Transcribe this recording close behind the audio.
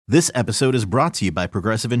This episode is brought to you by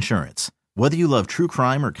Progressive Insurance. Whether you love true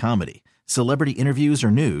crime or comedy, celebrity interviews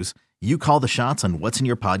or news, you call the shots on what's in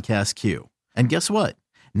your podcast queue. And guess what?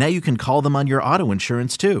 Now you can call them on your auto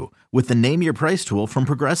insurance too with the Name Your Price tool from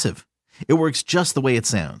Progressive. It works just the way it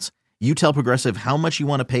sounds. You tell Progressive how much you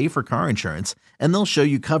want to pay for car insurance, and they'll show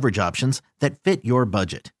you coverage options that fit your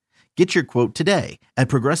budget. Get your quote today at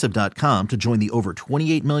Progressive.com to join the over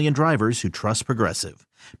 28 million drivers who trust Progressive.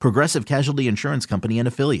 Progressive Casualty Insurance Company and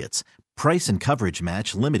Affiliates. Price and coverage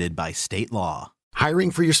match limited by state law. Hiring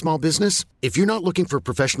for your small business? If you're not looking for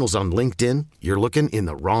professionals on LinkedIn, you're looking in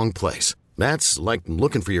the wrong place. That's like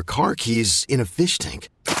looking for your car keys in a fish tank.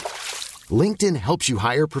 LinkedIn helps you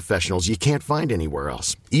hire professionals you can't find anywhere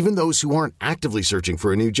else, even those who aren't actively searching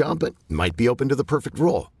for a new job but might be open to the perfect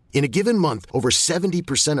role. In a given month, over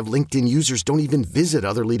 70% of LinkedIn users don't even visit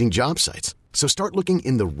other leading job sites. So start looking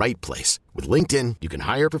in the right place. With LinkedIn, you can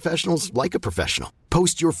hire professionals like a professional.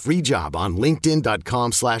 Post your free job on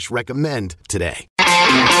linkedin.com/recommend today.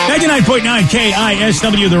 99.9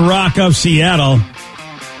 KISW, the Rock of Seattle.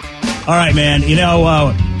 All right, man. You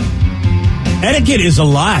know, etiquette is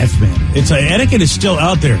alive, man. Etiquette is still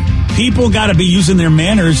out there. People got to be using their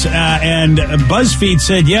manners. And BuzzFeed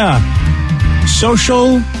said,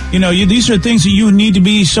 social, these are things that you need to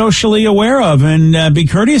be socially aware of and be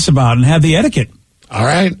courteous about and have the etiquette. All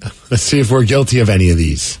right. Let's see if we're guilty of any of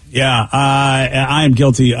these. Yeah, I am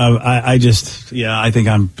guilty of, I think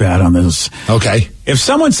I'm bad on this. Okay. If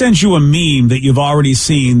someone sends you a meme that you've already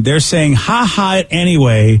seen, they're saying, ha it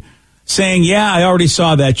anyway. Saying, yeah, I already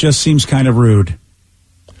saw that just seems kind of rude.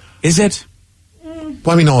 Is it?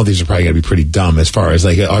 Well, I mean, all of these are probably going to be pretty dumb as far as,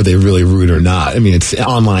 like, are they really rude or not? I mean, it's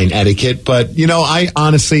online etiquette. But, I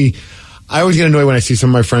always get annoyed when I see some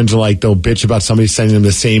of my friends they'll bitch about somebody sending them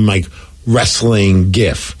the same, wrestling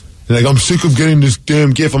GIF. And I'm sick of getting this damn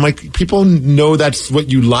GIF. I'm like, people know that's what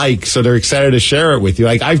you like, so they're excited to share it with you.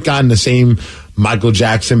 Like, I've gotten the same Michael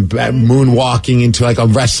Jackson moonwalking into a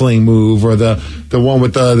wrestling move, or the one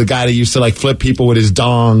with the guy that used to flip people with his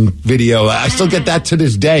dong video. I still get that to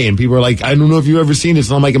this day, and people are like, I don't know if you've ever seen this.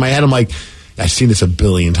 And I'm like, in my head, I'm like, I've seen this a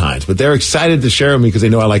billion times, but they're excited to share it with me because they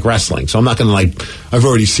know I like wrestling. So I'm not going to I've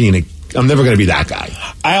already seen it. I'm never going to be that guy.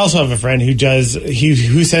 I also have a friend who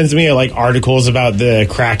who sends me articles about the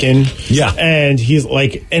Kraken. Yeah. And he's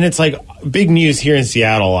and it's big news here in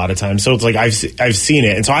Seattle a lot of times. So it's I've seen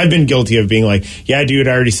it. And so I've been guilty of being yeah, dude,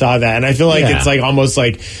 I already saw that. And I feel it's almost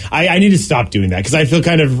I need to stop doing that because I feel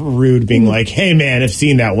kind of rude being hey, man, I've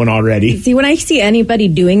seen that one already. See, when I see anybody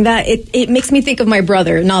doing that, it makes me think of my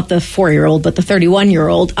brother, not the 4-year-old, but the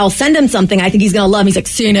 31-year-old. I'll send him something I think he's going to love. He's like,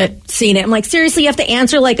 seen it. I'm like, seriously, you have to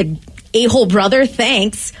answer a-hole brother,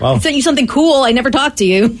 thanks. Well, I sent you something cool. I never talked to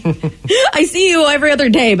you. I see you every other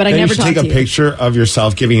day, but I never talk to you. Take a picture of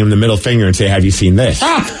yourself giving him the middle finger and say, have you seen this?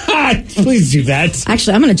 Please do that.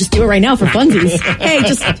 Actually, I'm going to just do it right now for funsies. Hey,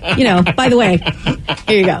 just, by the way,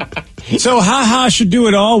 here you go. So ha-ha should do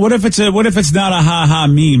it all. What if it's not a ha-ha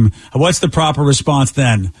meme? What's the proper response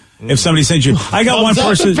then? If somebody sends you, I got one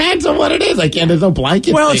person. It depends on what it is. There's no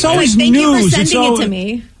blanket. Well, it's always thank news. You for sending it to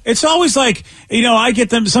me. It's always I get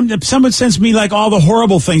them. Someone sends me all the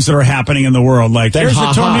horrible things that are happening in the world. There's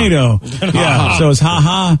a tornado. Yeah. So it's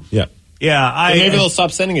ha. Yeah. Yeah. Maybe they'll stop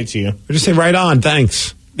sending it to you. Or just say right on.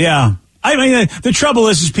 Thanks. Yeah. I mean, the trouble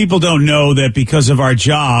is people don't know that because of our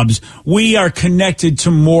jobs, we are connected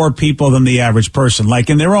to more people than the average person.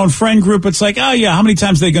 In their own friend group, it's oh yeah, how many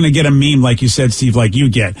times are they going to get a meme like you said, Steve, like you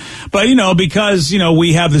get? But, because,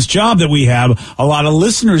 we have this job that we have, a lot of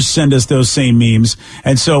listeners send us those same memes.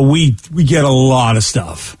 And so we get a lot of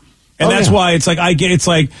stuff. And that's why it's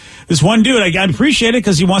this one dude, I appreciate it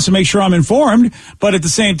because he wants to make sure I'm informed. But at the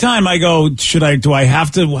same time, I go, should I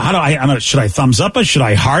thumbs up it? Should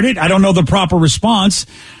I heart it? I don't know the proper response,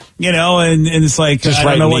 and it's just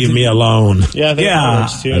I don't know leave me alone. Yeah. That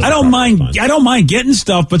works too. I don't mind getting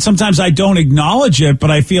stuff, but sometimes I don't acknowledge it. But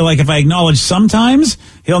I feel like if I acknowledge sometimes,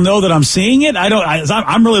 he'll know that I'm seeing it.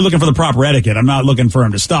 I'm really looking for the proper etiquette. I'm not looking for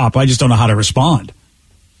him to stop. I just don't know how to respond.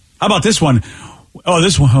 How about this one? Oh,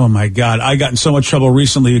 this one. Oh, my God. I got in so much trouble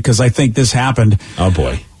recently because I think this happened. Oh,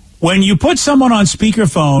 boy. When you put someone on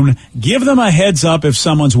speakerphone, give them a heads up if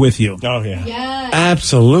someone's with you. Oh, yeah. Yes.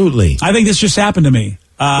 Absolutely. I think this just happened to me.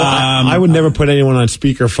 I would never put anyone on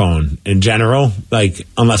speakerphone in general,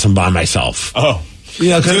 unless I'm by myself. Oh.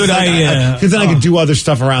 Yeah, dude, because then I can do other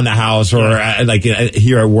stuff around the house or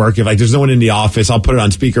here at work. If there's no one in the office, I'll put it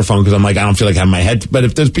on speakerphone because I'm like, I don't feel like having my head. But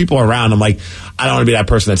if there's people around, I'm like, I don't want to be that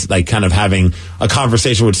person that's like kind of having a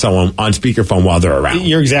conversation with someone on speakerphone while they're around.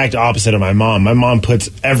 You're exact opposite of my mom. My mom puts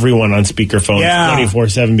everyone on speakerphone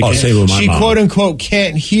 24/7 because she quote unquote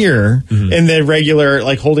can't hear in the regular,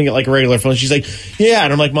 like holding it like a regular phone. She's like, yeah,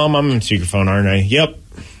 and I'm like, Mom, I'm on speakerphone, aren't I? Yep.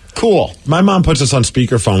 Cool. My mom puts us on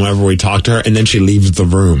speakerphone whenever we talk to her, and then she leaves the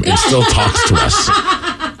room and still talks to us.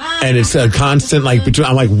 And it's a constant, between,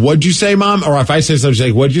 I'm like, what'd you say, Mom? Or if I say something, she's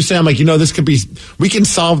like, what'd you say? I'm like, we can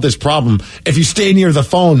solve this problem if you stay near the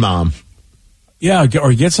phone, Mom. Yeah,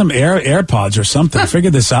 or get some AirPods or something.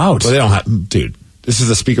 Figure this out. Well, they don't have, dude. This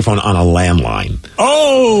is a speakerphone on a landline.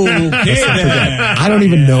 Oh, okay. I don't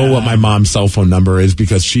even know what my mom's cell phone number is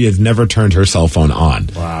because she has never turned her cell phone on.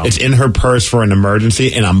 Wow. It's in her purse for an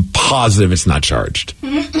emergency, and I'm positive it's not charged.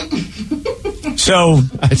 So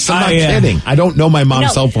I'm not kidding. I don't know my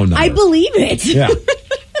mom's cell phone number. I believe it. Yeah.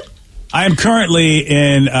 I am currently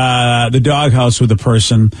in the doghouse with a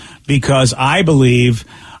person because I believe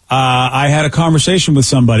I had a conversation with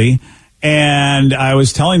somebody. And I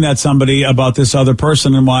was telling that somebody about this other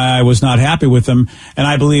person and why I was not happy with them. And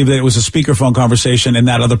I believe that it was a speakerphone conversation and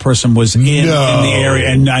that other person was in the area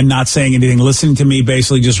and I'm not saying anything, listening to me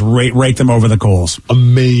basically just rake them over the coals.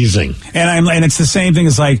 Amazing. And it's the same thing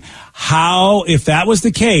as like, how, if that was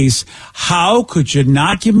the case, how could you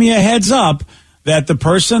not give me a heads up that the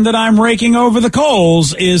person that I'm raking over the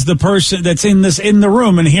coals is the person that's in the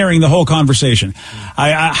room and hearing the whole conversation?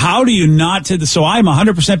 How do you not? So I'm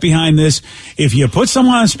 100% behind this. If you put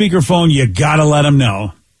someone on speakerphone, you gotta let them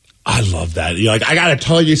know. I love that. You're like, I gotta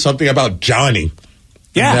tell you something about Johnny.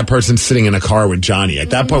 Yeah, and that person's sitting in a car with Johnny. At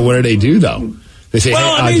that point, what do they do though? They say,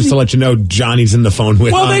 just to let you know, Johnny's in the phone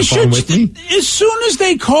with me. As soon as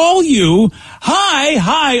they call you,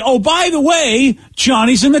 hi. Oh, by the way,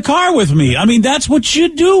 Johnny's in the car with me. I mean, that's what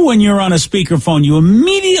you do when you're on a speakerphone. You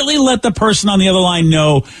immediately let the person on the other line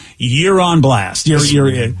know you're on blast. The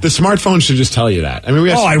smartphone should just tell you that. I mean,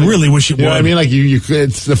 I really wish it would. You know what I mean? Like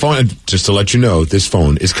it's the phone. Just to let you know, this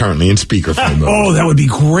phone is currently in speakerphone mode. Oh, that would be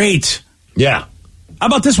great. Yeah. How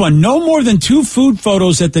about this one? No more than 2 food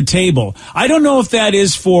photos at the table. I don't know if that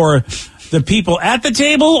is for the people at the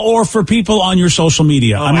table or for people on your social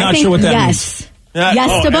media. I'm not sure what that means.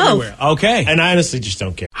 Yes to both. Everywhere. Okay. And I honestly just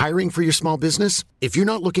don't care. Hiring for your small business? If you're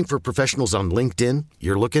not looking for professionals on LinkedIn,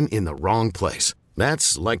 you're looking in the wrong place.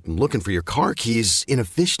 That's like looking for your car keys in a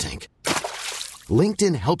fish tank.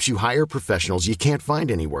 LinkedIn helps you hire professionals you can't find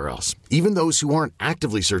anywhere else, even those who aren't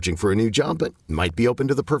actively searching for a new job but might be open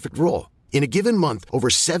to the perfect role. In a given month, over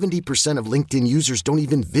 70% of LinkedIn users don't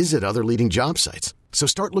even visit other leading job sites. So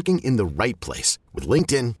start looking in the right place. With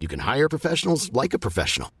LinkedIn, you can hire professionals like a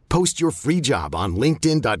professional. Post your free job on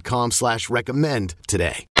linkedin.com/recommend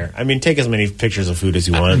today. I mean, take as many pictures of food as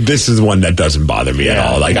you want. This is one that doesn't bother me at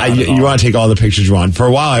all. Like, you want to take all the pictures you want. For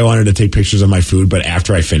a while, I wanted to take pictures of my food, but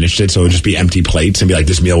after I finished it, so it would just be empty plates and be like,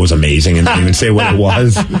 this meal was amazing, and not even say what it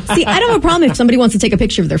was. See, I don't have a problem if somebody wants to take a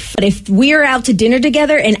picture of their food. But if we're out to dinner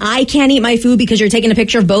together and I can't eat my food because you're taking a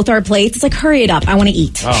picture of both our plates, it's like, hurry it up. I want to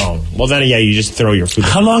eat. Oh, well, then, you just throw your food.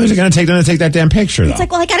 How long is it going to take them to take that damn picture, though? It's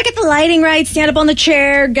like, well, I got to get the lighting right, stand up on the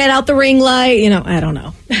chair, get out the ring light. I don't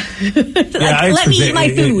know. Let me eat my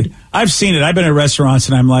food. I've seen it. I've been at restaurants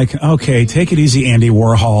and I'm like, okay, take it easy, Andy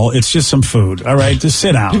Warhol. It's just some food. All right, just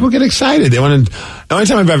sit down. People get excited. They want to. The only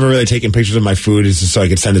time I've ever really taken pictures of my food is just so I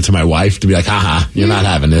could send it to my wife to be like, haha, you're not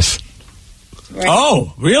having this. Right.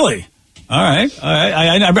 Oh, really? All right.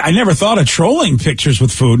 I never thought of trolling pictures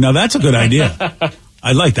with food. Now, that's a good idea.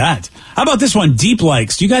 I like that. How about this one? Deep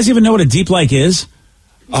likes. Do you guys even know what a deep like is?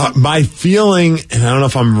 My feeling, and I don't know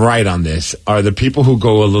if I'm right on this, are the people who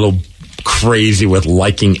go a little crazy with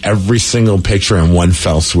liking every single picture in one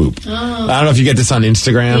fell swoop. Oh. I don't know if you get this on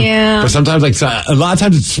Instagram. Yeah. But sometimes, a lot of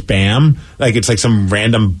times it's spam. Like, it's like some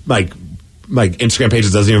random, like Instagram page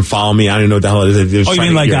that doesn't even follow me. I don't even know what the hell it is. You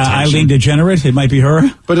mean like Eileen Degenerate? It might be her?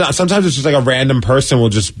 But sometimes it's just like a random person will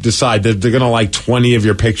just decide that they're going to like 20 of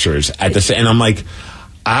your pictures at the same. And I'm like,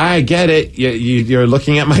 I get it. You're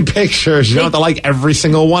looking at my pictures. You don't have to like every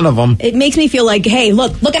single one of them. It makes me feel like, hey,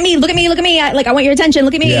 look at me. I want your attention.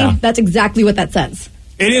 Look at me. Yeah. That's exactly what that says.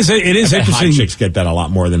 It is interesting. Hot chicks get that a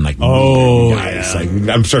lot more than guys. Yeah. Like,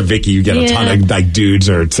 I'm sure Vicky, you get a ton of like dudes,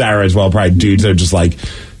 or Sarah as well, probably dudes that are just like,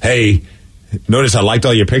 hey, notice I liked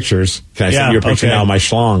all your pictures. Can I send you a picture now of my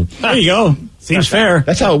schlong? There you go. Seems fair.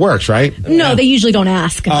 That's how it works, right? No, they usually don't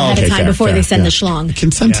ask ahead of time before they send the schlong.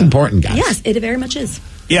 Consent's important, guys. Yes, it very much is.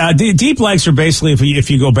 Yeah, deep likes are basically if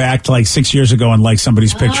you go back to like 6 years ago and like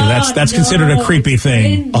somebody's picture. That's considered a creepy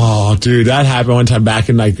thing. Oh, dude, that happened one time back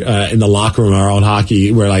in in the locker room of our old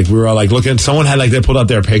hockey, where like we were all like looking. Someone had they pulled out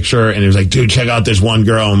their picture and it was like, dude, check out this one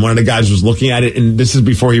girl. And one of the guys was looking at it, and this is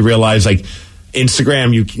before he realized like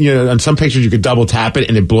Instagram. You know, on some pictures you could double tap it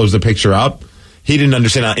and it blows the picture up. He didn't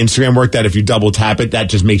understand how Instagram worked, that if you double tap it, that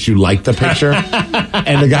just makes you like the picture.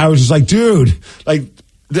 And the guy was just like, dude, like.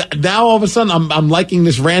 Now all of a sudden I'm liking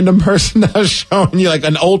this random person that was showing you like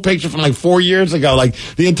an old picture from like 4 years ago. Like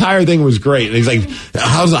the entire thing was great. And he's like,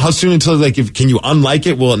 how soon until like can you unlike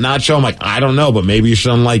it? Will it not show? I'm like, I don't know, but maybe you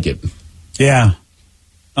should unlike it. Yeah.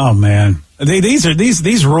 Oh man,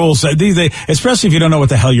 these rules. Especially if you don't know what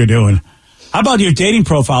the hell you're doing. How about your dating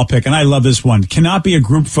profile pic? And I love this one. Cannot be a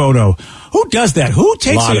group photo. Who does that? Who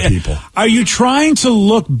takes a lot of people? Are you trying to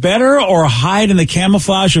look better or hide in the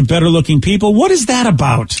camouflage of better looking people? What is that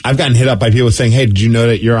about? I've gotten hit up by people saying, hey, did you know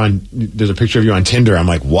that there's a picture of you on Tinder? I'm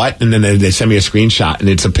like, what? And then they send me a screenshot and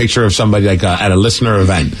it's a picture of somebody like at a listener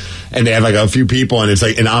event. And they have like a few people and it's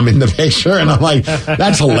like, and I'm in the picture and I'm like,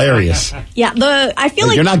 that's hilarious. Yeah. I feel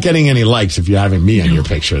like you're not getting any likes if you're having me on your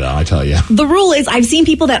picture though, I tell you. The rule is I've seen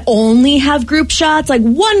people that only have group shots, like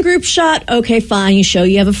one group shot. Okay, fine. You show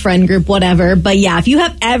you have a friend group, whatever. But yeah, if you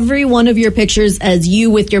have every one of your pictures as you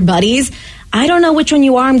with your buddies, I don't know which one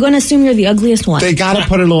you are. I'm going to assume you're the ugliest one. They got to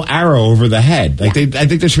put a little arrow over the head. Like I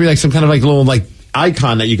think there should be like some kind of like little like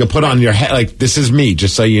icon that you can put on your head, like this is me,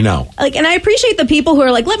 just so you know. Like, and I appreciate the people who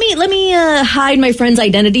are like, let me hide my friend's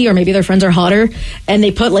identity, or maybe their friends are hotter, and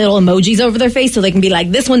they put little emojis over their face so they can be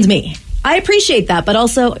like, this one's me. I appreciate that, but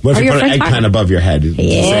also, what if you put an eggplant above your head? Yeah.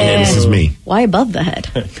 Say, hey, this is me. Why above the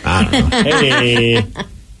head? I don't know. Hey.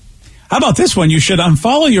 How about this one? You should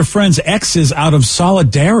unfollow your friend's exes out of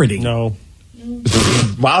solidarity. No.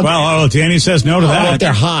 Wow. Well, Danny says no to that. If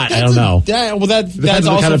they're hot, I don't know. That's Depends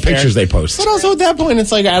on also the kind of fair. pictures they post. But also at that point,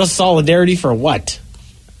 it's like out of solidarity for what?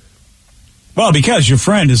 Well, because your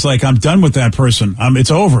friend is like, I'm done with that person.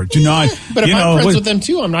 It's over. Do not. But if you I'm know, friends with them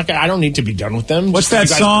too, I'm not. I don't need to be done with them. What's Just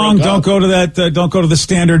that you guys song? broke Don't up. go to that. Don't go to the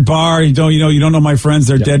Standard Bar. You don't know my friends.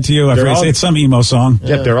 They're dead to you. I forget, it's some emo song.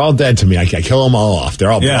 Yep, they're all dead to me. I kill them all off.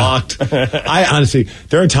 They're all blocked. I honestly,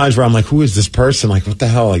 there are times where I'm like, who is this person? Like, what the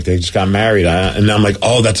hell? Like, they just got married. And then I'm like,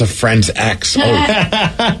 oh, that's a friend's ex. Oh,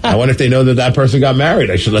 I wonder if they know that person got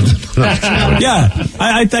married. I should let them know. Yeah,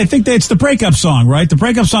 I think that it's the breakup song, right? The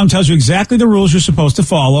breakup song tells you exactly the rules you're supposed to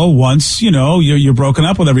follow once you're broken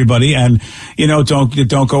up with everybody, and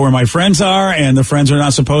don't go where my friends are, and the friends are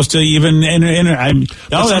not supposed to even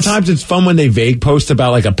sometimes it's fun when they vague post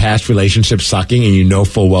about like a past relationship sucking, and you know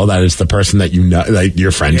full well that it's the person that you know, like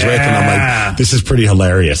you're friends with, and I'm like, this is pretty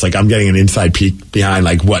hilarious. Like I'm getting an inside peek behind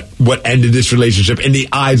like what ended this relationship in the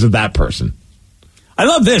eyes of that person. I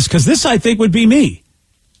love this because this I think would be me.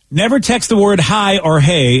 Never text the word hi or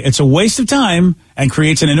hey. It's a waste of time and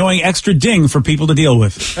creates an annoying extra ding for people to deal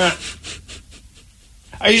with.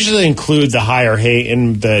 I usually include the hi or hey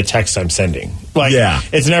in the text I'm sending. Like,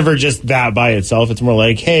 it's never just that by itself. It's more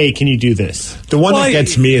like, hey, can you do this? The one that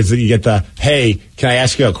gets me is that you get the, hey, can I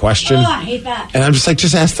ask you a question? Oh, I hate that. And I'm just like,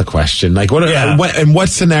 just ask the question. Like, in what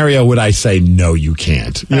scenario would I say, no, you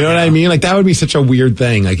can't? You know what I mean? Like, that would be such a weird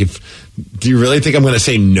thing. Like, do you really think I'm going to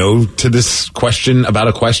say no to this question about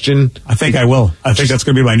a question? I think I will. I think that's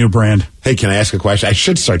going to be my new brand. Hey, can I ask a question? I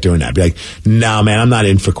should start doing that. Be like, no, man, I'm not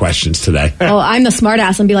in for questions today. Oh, I'm the smart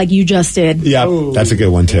ass and be like, you just did. Yeah, that's a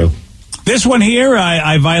good one, too. This one here,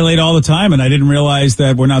 I violate all the time, and I didn't realize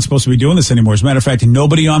that we're not supposed to be doing this anymore. As a matter of fact,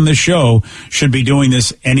 nobody on this show should be doing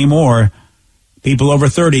this anymore. People over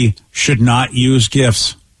 30 should not use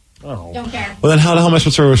GIFs. Oh. Don't care. Well, then how the hell am I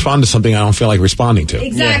supposed to respond to something I don't feel like responding to?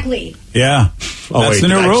 Exactly. Yeah. That's the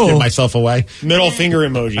new rule. Give myself away. Middle finger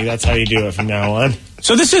emoji. That's how you do it from now on.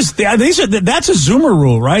 So that's a Zoomer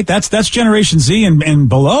rule, right? That's Generation Z and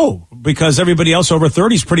below, because everybody else over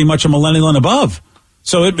 30 is pretty much a millennial and above.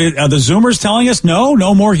 So are the Zoomers telling us no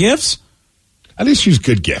more GIFs? At least use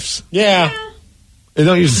good GIFs. Yeah. They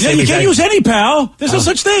don't use the same you can't use any, pal. There's no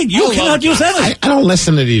such thing. You cannot use any. I don't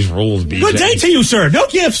listen to these rules, BJ. Good day to you, sir. No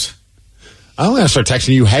GIFs. I'm going to start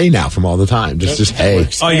texting you hey now from all the time. Just hey.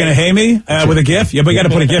 Oh, you're going to hey me with a GIF? Yeah, but you got to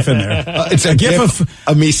put a GIF in there. It's a GIF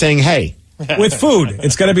of me saying hey. With food.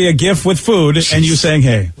 It's got to be a GIF with food and you saying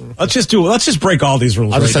hey. Let's just break all these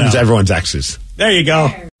rules. I'll just send it to everyone's exes. There you go.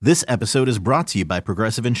 This episode is brought to you by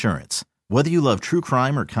Progressive Insurance. Whether you love true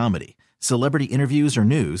crime or comedy, celebrity interviews or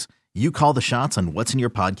news, you call the shots on what's in your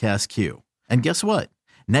podcast queue. And guess what?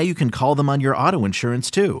 Now you can call them on your auto insurance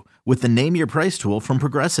too with the Name Your Price tool from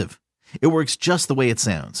Progressive. It works just the way it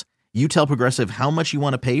sounds. You tell Progressive how much you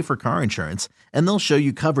want to pay for car insurance, and they'll show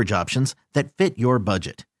you coverage options that fit your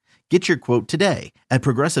budget. Get your quote today at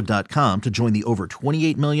Progressive.com to join the over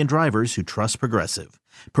 28 million drivers who trust Progressive.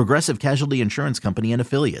 Progressive Casualty Insurance Company and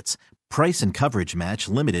Affiliates. Price and coverage match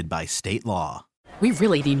limited by state law. We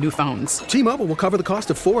really need new phones. T-Mobile will cover the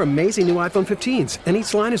cost of 4 amazing new iPhone 15s, and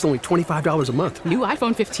each line is only $25 a month. New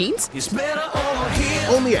iPhone 15s? It's better over here.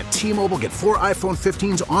 Only at T-Mobile, get 4 iPhone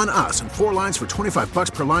 15s on us and 4 lines for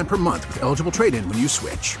 $25 per line per month with eligible trade-in when you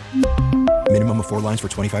switch. Minimum of 4 lines for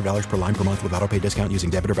 $25 per line per month with autopay discount using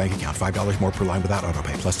debit or bank account. $5 more per line without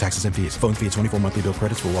autopay, plus taxes and fees. Phone fee at 24 monthly bill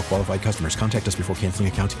credits for well-qualified customers. Contact us before canceling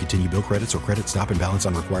account to continue bill credits or credit stop and balance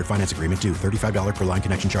on required finance agreement due. $35 per line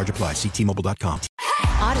connection charge applies. See T-Mobile.com.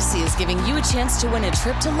 Odyssey is giving you a chance to win a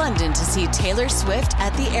trip to London to see Taylor Swift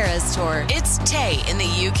at the Eras Tour. It's Tay in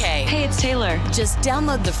the UK. Hey, it's Taylor. Just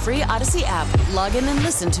download the free Odyssey app, log in and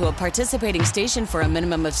listen to a participating station for a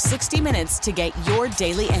minimum of 60 minutes to get your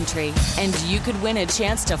daily entry. And you could win a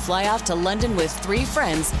chance to fly off to London with 3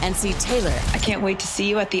 friends and see Taylor. I can't wait to see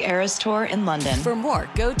you at the Eras Tour in London. For more,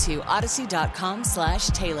 go to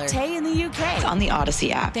odyssey.com/Taylor. Tay in the UK. It's on the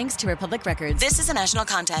Odyssey app. Thanks to Republic Records. This is a national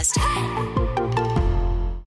contest.